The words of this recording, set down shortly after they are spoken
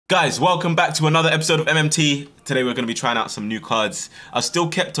Guys, welcome back to another episode of MMT. Today we're going to be trying out some new cards. I've still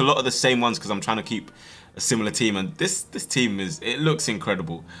kept a lot of the same ones because I'm trying to keep a similar team, and this team it looks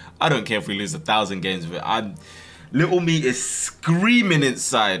incredible. I don't care if we lose 1,000 games of it. Little me is screaming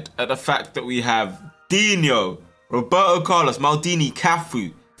inside at the fact that we have Dino, Roberto Carlos, Maldini,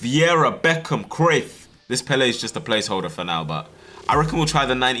 Cafu, Vieira, Beckham, Cruyff. This Pele is just a placeholder for now, but I reckon we'll try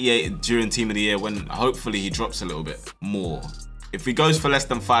the 98 during Team of the Year when hopefully he drops a little bit more. If he goes for less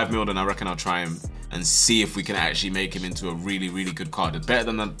than 5 mil, then I reckon I'll try him and see if we can actually make him into a really, really good card. It's better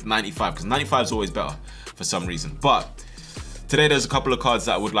than the 95, because 95 is always better for some reason. But today there's a couple of cards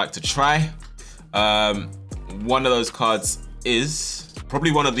that I would like to try. One of those cards is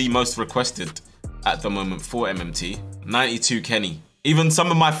probably one of the most requested at the moment for MMT, 92 Kenny. Even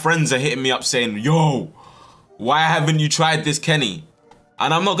some of my friends are hitting me up saying, yo, why haven't you tried this Kenny?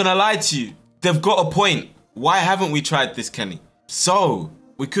 And I'm not gonna lie to you, they've got a point. Why haven't we tried this Kenny? So,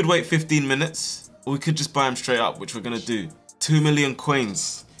 we could wait 15 minutes, or we could just buy him straight up, which we're gonna do. 2 million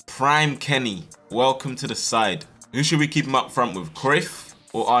coins, Prime Kenny, welcome to the side. Who should we keep him up front with, Cruyff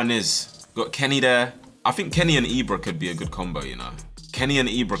or Arniz? Got Kenny there. I think Kenny and Ibra could be a good combo, you know. Kenny and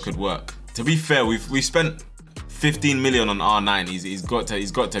Ibra could work. To be fair, we've spent 15 million on R9. He's got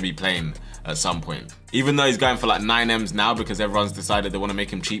to be playing at some point. Even though he's going for like 9 M's now because everyone's decided they want to make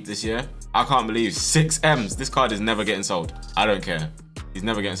him cheap this year. I can't believe 6 M's. This card is never getting sold. I don't care. He's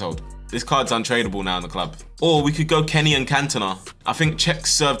never getting sold. This card's untradeable now in the club. Or we could go Kenny and Cantona. I think Czech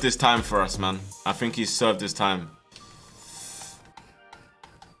served his time for us, man. I think he's served his time.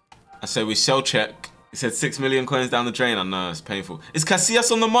 I say we sell Czech. He said 6 million coins down the drain. I know, it's painful. Is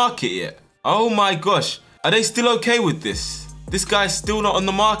Casillas on the market yet? Oh my gosh. Are they still okay with this? This guy's still not on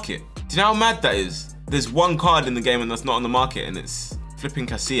the market. Do you know how mad that is? There's one card in the game and that's not on the market, and it's flipping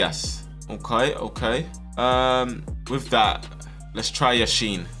Casillas. Okay, okay. With that, let's try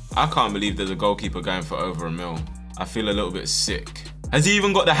Yashin. I can't believe there's a goalkeeper going for over $1 mil. I feel a little bit sick. Has he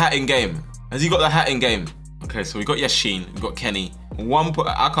even got the hat in game? Has he got the hat in game? Okay, so we got Yashin, we got Kenny.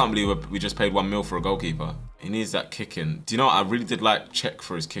 I can't believe we just paid $1 mil for a goalkeeper. He needs that kicking. Do you know what? I really did like Czech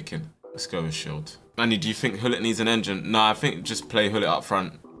for his kicking. Let's go with Shield. Manny, do you think Hullet needs an engine? No, I think just play Hullet up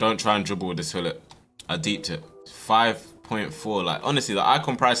front. Don't try and dribble with this Hullet. I deeped it. 5.4. Like, honestly, the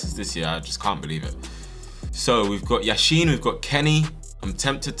icon prices this year, I just can't believe it. So we've got Yashin, we've got Kenny. I'm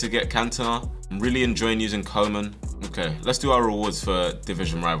tempted to get Cantona. I'm really enjoying using Coman. Okay, let's do our rewards for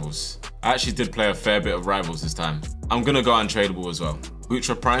division rivals. I actually did play a fair bit of rivals this time. I'm gonna go untradeable as well.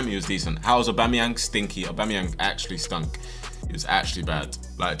 Ultra Prime, he was decent. How's Aubameyang? Stinky. Aubameyang actually stunk. He was actually bad.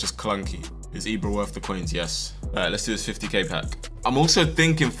 Like, just clunky. Is Ibra worth the coins? Yes. Alright, let's do this 50k pack. I'm also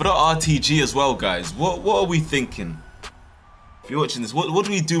thinking for the RTG as well, guys. What are we thinking? If you're watching this, what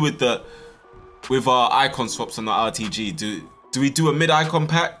do we do with our icon swaps on the RTG? Do we do a mid icon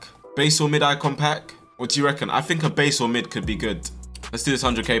pack? Base or mid icon pack? What do you reckon? I think a base or mid could be good. Let's do this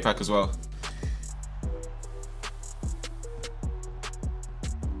 100k pack as well.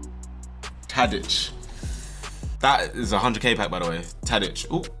 Tadic. That is a 100k pack, by the way. Tadic.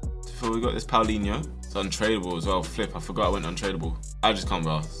 Oh, so we got this Paulinho. It's untradeable as well. Flip, I forgot I went untradeable. I just can't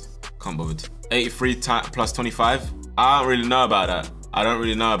bother. 83 plus 25. I don't really know about that. I don't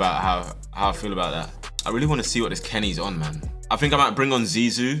really know about how I feel about that. I really want to see what this Kenny's on, man. I think I might bring on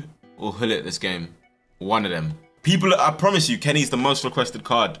Zizou or Hullet this game. One of them. People, I promise you, Kenny's the most requested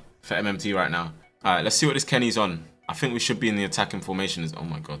card for MMT right now. All right, let's see what this Kenny's on. I think we should be in the attacking formation. Oh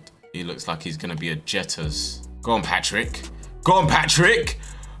my God. He looks like he's going to be a Jetters. Go on, Patrick. Go on, Patrick.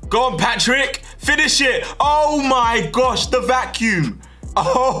 Go on, Patrick. Finish it. Oh my gosh, the vacuum.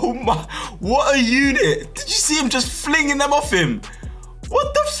 Oh my, what a unit. Did you see him just flinging them off him?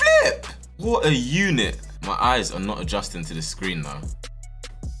 What the flip? What a unit. My eyes are not adjusting to the screen though.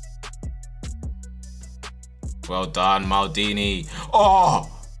 Well done, Maldini. Oh,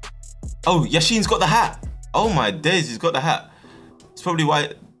 Yashin's got the hat. Oh my days, he's got the hat. It's probably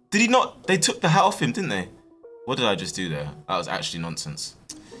why, did he not? They took the hat off him, didn't they? What did I just do there? That was actually nonsense.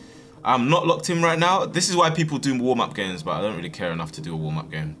 I'm not locked in right now. This is why people do warm-up games, but I don't really care enough to do a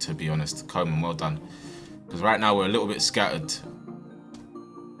warm-up game, to be honest. Coleman, well done. Because right now we're a little bit scattered.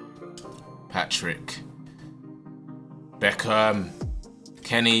 Patrick. Beckham.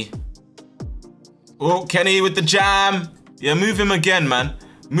 Kenny. Oh, Kenny with the jam. Yeah, move him again, man.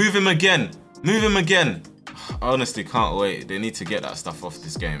 Move him again. Move him again. Honestly, can't wait. They need to get that stuff off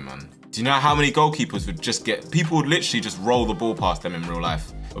this game, man. Do you know how many goalkeepers would just get... People would literally just roll the ball past them in real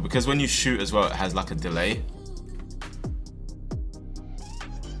life. But because when you shoot as well, it has like a delay.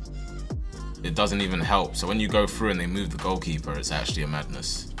 It doesn't even help. So when you go through and they move the goalkeeper, it's actually a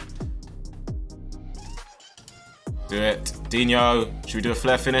madness. Do it. Dino, should we do a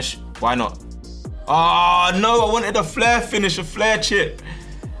flare finish? Why not? Oh, no, I wanted a flare finish, a flare chip.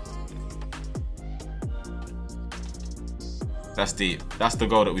 That's deep. That's the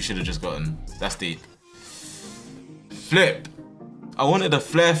goal that we should have just gotten. That's deep. Flip. I wanted a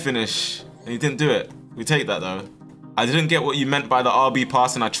flare finish, and he didn't do it. We take that, though. I didn't get what you meant by the RB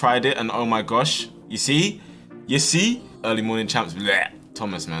pass, and I tried it, and oh my gosh. You see? You see? Early morning champs. Blech.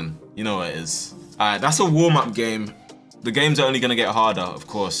 Thomas, man. You know what it is. All right, that's a warm-up game. The games are only going to get harder, of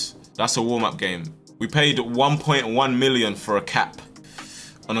course. That's a warm-up game. We paid 1.1 million for a cap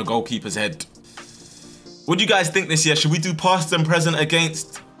on a goalkeeper's head. What do you guys think this year? Should we do past and present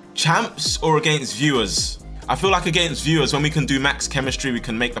against champs or against viewers? I feel like against viewers, when we can do max chemistry, we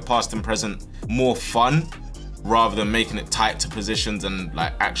can make the past and present more fun rather than making it tight to positions and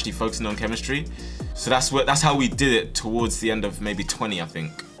like actually focusing on chemistry. So that's how we did it towards the end of maybe 20, I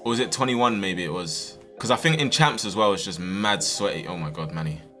think. Or was it 21 maybe it was? Because I think in champs as well, it's just mad sweaty. Oh my God,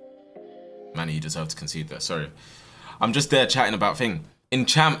 Manny. Manny, you deserve to concede there, sorry. I'm just there chatting about thing. In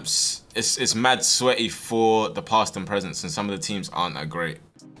champs, it's mad sweaty for the past and presents, and some of the teams aren't that great.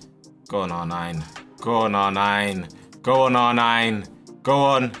 Go on, R9. Go on, R9. Go on, R9. Go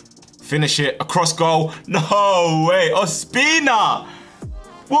on. Finish it. Across goal. No way. Ospina.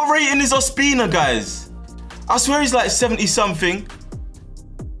 What rating is Ospina, guys? I swear he's like 70 something.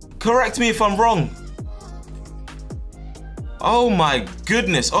 Correct me if I'm wrong. Oh my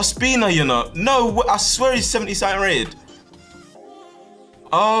goodness, Ospina, you know. No, I swear he's 70 something rated.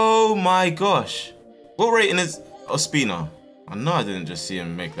 Oh my gosh. What rating is Ospina? I know I didn't just see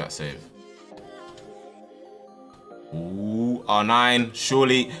him make that save. Ooh, R9,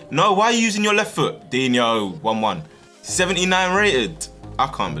 surely. No, why are you using your left foot? Dino, 1-1. 79 rated. I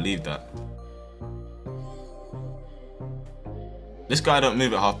can't believe that. This guy don't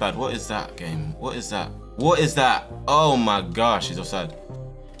move it half bad. What is that game? What is that? What is that? Oh my gosh, he's offside.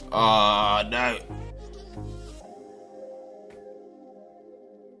 Oh no.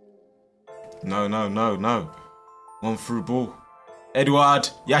 No, no, no, no. One through ball. Edward,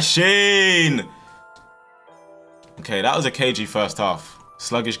 Yashin. Okay, that was a cagey first half.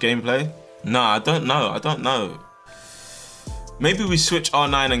 Sluggish gameplay? Nah, I don't know. I don't know. Maybe we switch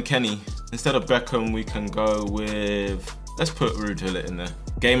R9 and Kenny. Instead of Beckham, we can go with... Let's put Rude Hullet in there.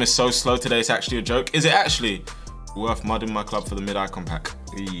 Game is so slow today, it's actually a joke. Is it actually? Worth mudding my club for the mid-icon pack.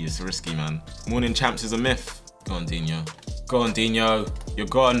 Eee, it's risky, man. Morning champs is a myth. Go on, Dino. Go on, Dino. You're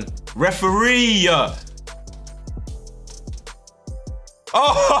gone. Referee! Oh!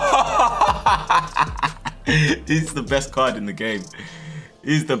 He's the best card in the game.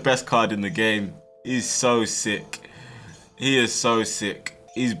 He's the best card in the game. He's so sick. He is so sick.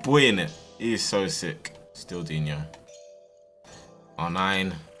 He's buoying it. He is so sick. Still Dino.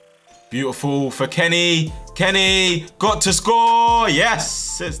 R9. Beautiful for Kenny. Kenny got to score.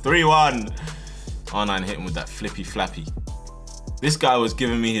 Yes, it's 3-1. R9 hit him with that flippy flappy. This guy was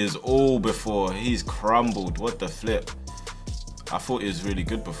giving me his all before. He's crumbled. What the flip? I thought he was really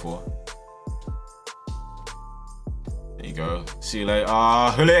good before. There you go. See you later.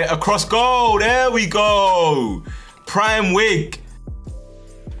 Ah, Hullet across goal. There we go. Prime wig.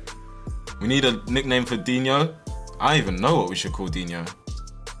 We need a nickname for Dino. I don't even know what we should call Dino.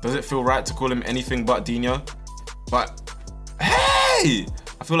 Does it feel right to call him anything but Dino? But, hey!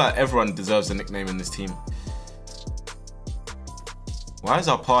 I feel like everyone deserves a nickname in this team. Why has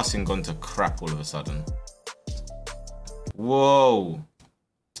our passing gone to crap all of a sudden? Whoa.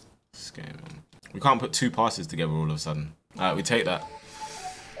 This game, man. We can't put two passes together all of a sudden. Alright, we take that.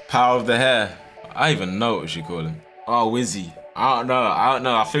 Power of the hair. I even know what we should call him. Oh, Wizzy. I don't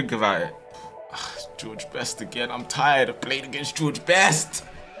know. I think about it. George Best again. I'm tired of playing against George Best.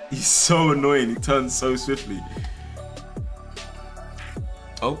 He's so annoying. He turns so swiftly.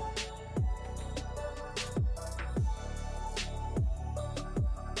 Oh.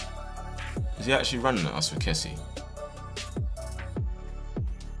 Is he actually running at us for Kessie?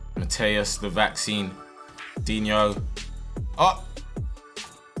 Mateus, the vaccine. Dino. Oh.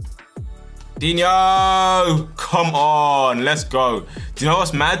 Dino! Come on. Let's go. Do you know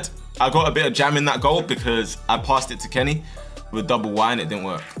what's mad? I got a bit of jam in that goal because I passed it to Kenny with double Y and it didn't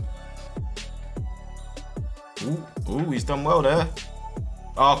work. Ooh, he's done well there.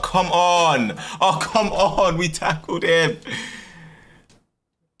 Oh, come on. Oh, come on. We tackled him.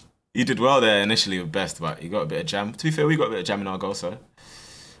 He did well there initially with Best, but he got a bit of jam. To be fair, we got a bit of jam in our goal, so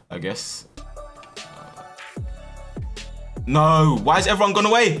I guess. No. Why has everyone gone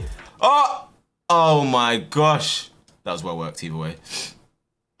away? Oh! Oh my gosh. That was well worked either way.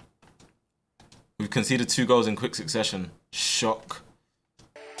 We've conceded 2 goals in quick succession. Shock.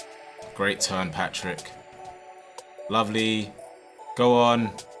 Great turn, Patrick. Lovely. Go on.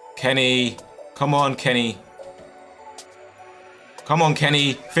 Kenny. Come on, Kenny. Come on,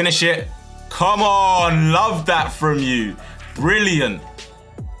 Kenny. Finish it. Come on. Love that from you. Brilliant.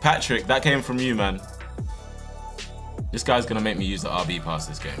 Patrick, that came from you, man. This guy's going to make me use the RB pass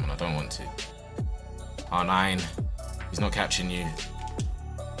this game, and I don't want to. R9. He's not catching you.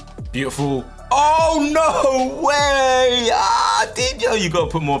 Beautiful. Oh, no way. Dino, you got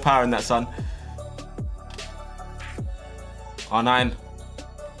to put more power in that, son. R9.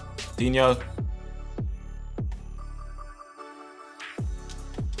 Dino.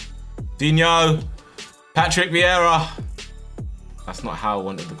 Dino. Patrick Vieira. That's not how I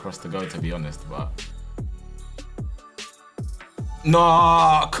wanted the cross to go, to be honest, but...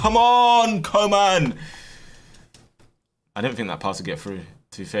 No, come on, Coman. I didn't think that pass would get through.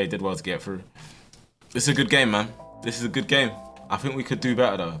 To be fair, he did well to get through. This is a good game, man. This is a good game. I think we could do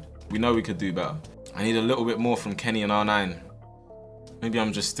better, though. We know we could do better. I need a little bit more from Kenny and R9. Maybe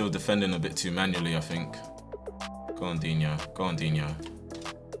I'm just still defending a bit too manually, I think. Go on, Dino. Go on, Dino.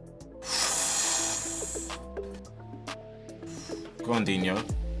 Go on, Dino.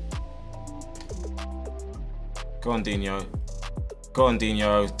 Go on, Dino. Go on,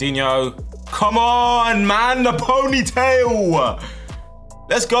 Dino. Dino. Come on, man. The ponytail.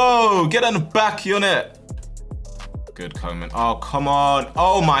 Let's go. Get on the back unit. Good, Coleman. Oh, come on.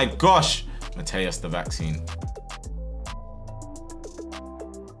 Oh, my gosh. Mateus, the vaccine.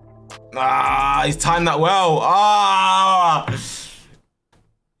 He's timed that well.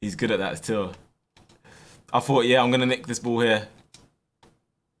 He's good at that still. I thought, yeah, I'm going to nick this ball here.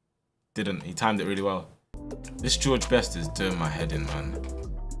 Didn't. He timed it really well. This George Best is doing my head in, man.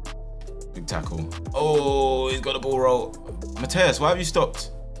 Big tackle. Oh, he's got a ball roll. Mateus, why have you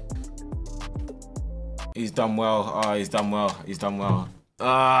stopped? He's done well. He's done well. He's done well.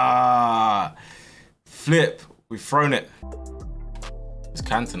 Flip. We've thrown it. This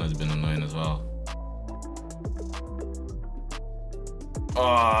Cantona has been annoying as well.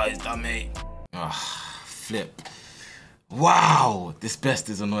 He's done me. Flip. Wow, this Best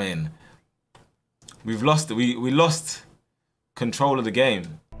is annoying. We've lost it. We lost control of the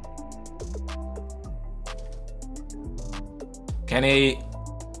game. Kenny.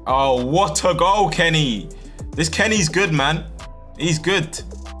 Oh, what a goal, Kenny. This Kenny's good, man. He's good.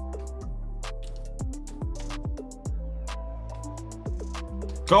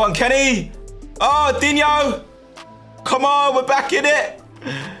 Go on, Kenny. Oh, Dino. Come on, we're back in it.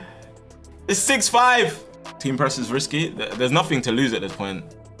 It's 6-5. Team press is risky. There's nothing to lose at this point.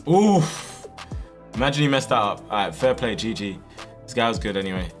 Oof. Imagine he messed that up. All right, fair play, GG. This guy was good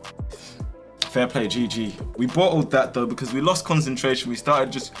anyway. Fair play, GG. We bottled that though because we lost concentration. We started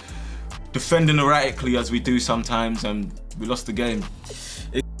just defending erratically as we do sometimes and we lost the game.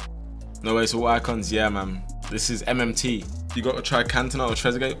 No way, so icons, yeah, man. This is MMT. You got to try Cantona or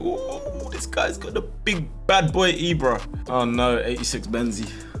Trezeguet. Ooh, this guy's got a big bad boy Ibra. Oh no, 86 Benzi.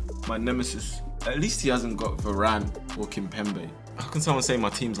 My nemesis. At least he hasn't got Varane or Kimpembe. How can someone say my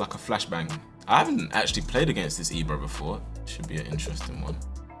team's like a flashbang? I haven't actually played against this Ibra before. Should be an interesting one.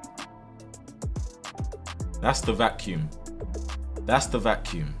 That's the vacuum. That's the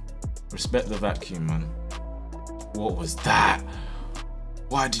vacuum. Respect the vacuum, man. What was that?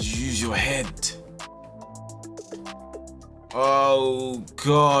 Why did you use your head? Oh,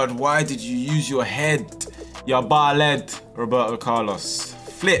 God. Why did you use your head? Ya led Roberto Carlos.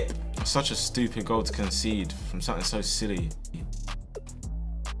 Flip. Such a stupid goal to concede from something so silly.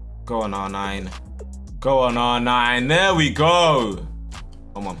 Go on, R9. Go on, R9. There we go.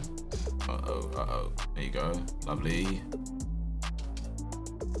 Come on. Uh-oh. There you go. Lovely.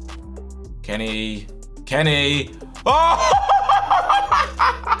 Kenny. Oh!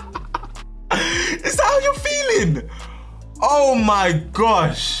 Is that how you're feeling? Oh my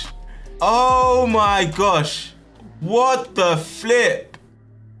gosh. Oh my gosh. What the flip?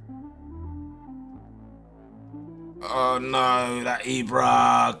 Oh no, that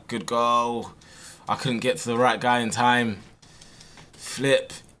Ibra. Good goal. I couldn't get to the right guy in time.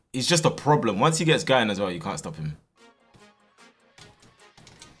 Flip. He's just a problem. Once he gets going as well, you can't stop him.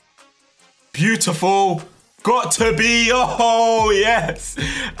 Beautiful. Got to be. Oh, yes.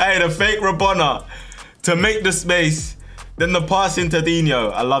 Hey, the fake Rabona to make the space. Then the pass into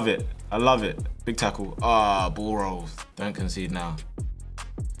Dino. I love it. I love it. Big tackle. Ball rolls. Don't concede now.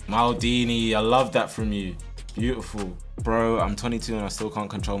 Maldini. I love that from you. Beautiful. Bro, I'm 22 and I still can't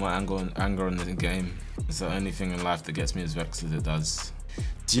control my anger in the game. It's the only thing in life that gets me as vexed as it does.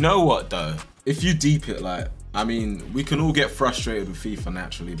 Do you know what though? If you deep it, like, I mean, we can all get frustrated with FIFA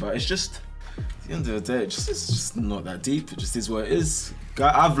naturally, but it's just, At the end of the day, it's just not that deep. It just is what it is.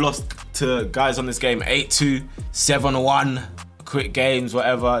 I've lost to guys on this game 8-2, 7-1, quick games,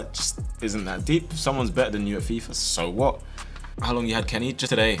 whatever. It just isn't that deep. If someone's better than you at FIFA, so what? How long you had Kenny?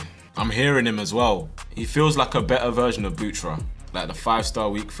 Just today. I'm hearing him as well. He feels like a better version of Butra. Like the 5-star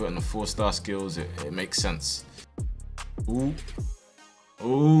weak foot and the 4-star skills, it makes sense. Ooh.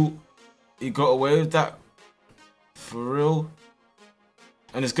 Ooh. He got away with that. For real?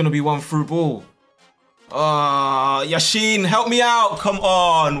 And it's gonna be one through ball. Ah, Yashin, help me out. Come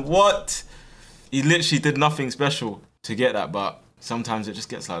on, what? He literally did nothing special to get that, but sometimes it just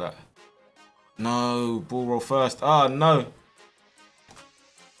gets like that. No, ball roll first. Ah, no.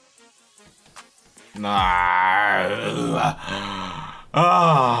 Nah.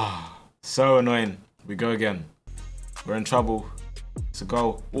 Ah, so annoying. We go again. We're in trouble. It's a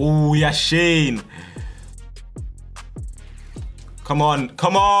goal. Ooh, Yashin. Come on,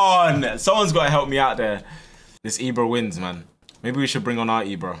 come on! Someone's got to help me out there. This Ibra wins, man. Maybe we should bring on our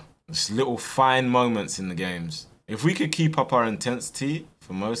Ibra. Just little fine moments in the games. If we could keep up our intensity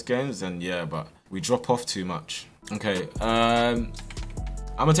for most games, then yeah, but we drop off too much. Okay, I'm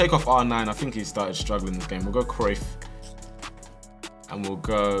gonna take off R9. I think he started struggling this game. We'll go Cruyff. And we'll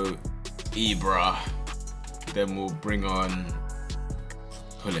go Ibra. Then we'll bring on...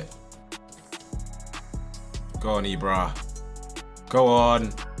 Pull it. Go on, Ibra. Go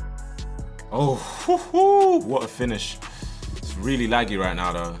on. Oh, what a finish. It's really laggy right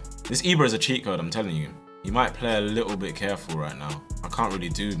now, though. This Ibra is a cheat code, I'm telling you. You might play a little bit careful right now. I can't really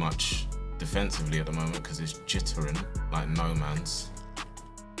do much defensively at the moment because it's jittering like no man's.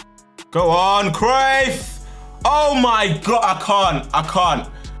 Go on, Cruyff! Oh my God, I can't.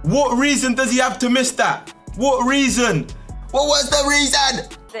 What reason does he have to miss that? What reason? What was the reason?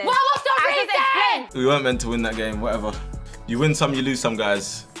 What was the reason? We weren't meant to win that game, whatever. You win some, you lose some,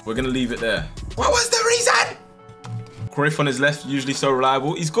 guys. We're gonna leave it there. What was the reason? Cruyff on his left, usually so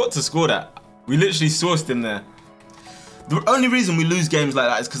reliable. He's got to score that. We literally sourced him there. The only reason we lose games like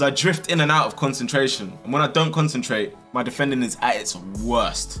that is because I drift in and out of concentration. And when I don't concentrate, my defending is at its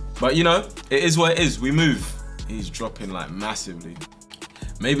worst. But you know, it is what it is. We move. He's dropping like massively.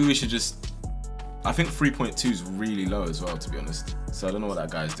 Maybe we should just... I think 3.2 is really low as well, to be honest. So I don't know what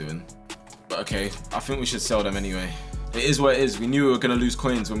that guy's doing. But okay, I think we should sell them anyway. It is what it is. We knew we were going to lose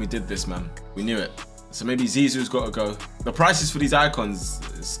coins when we did this, man. We knew it. So maybe Zizou's got to go. The prices for these icons,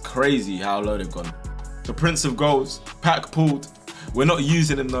 it's crazy how low they've gone. The Prince of Goals, pack pulled. We're not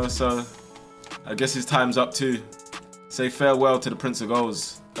using him though, so I guess his time's up too. Say farewell to the Prince of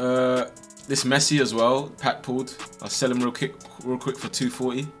Goals. This Messi as well, pack pulled. I'll sell him real quick for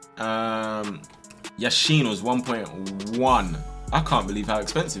 240. Yashin was 1.1. I can't believe how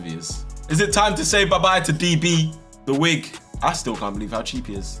expensive he is. Is it time to say bye-bye to DB? The wig. I still can't believe how cheap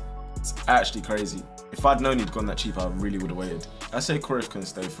he is. It's actually crazy. If I'd known he'd gone that cheap, I really would have waited. I say Cruyff can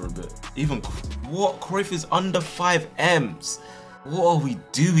stay for a bit. Even, what? Cruyff is under 5 M's. What are we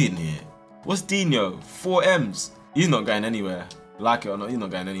doing here? What's Dino? 4 M's. He's not going anywhere. Like it or not, he's not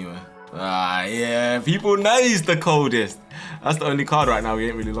going anywhere. Ah, yeah, people know he's the coldest. That's the only card right now we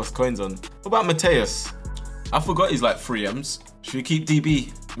ain't really lost coins on. What about Mateus? I forgot he's like 3 M's. Should we keep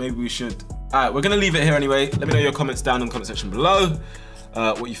DB? Maybe we should. All right, we're gonna leave it here anyway. Let me know your comments down in the comment section below.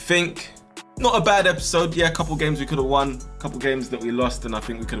 What you think. Not a bad episode. Yeah, a couple games we could have won, a couple games that we lost, and I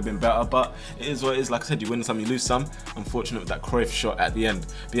think we could have been better, but it is what it is. Like I said, you win some, you lose some. Unfortunate with that Cruyff shot at the end.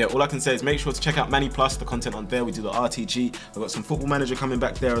 But yeah, all I can say is make sure to check out Manny Plus, the content on there. We do the RTG. I've got some Football Manager coming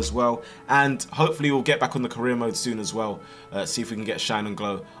back there as well, and hopefully we'll get back on the career mode soon as well. See if we can get Shine and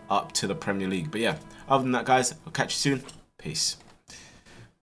Glow up to the Premier League. But yeah, other than that, guys, I'll catch you soon. Peace.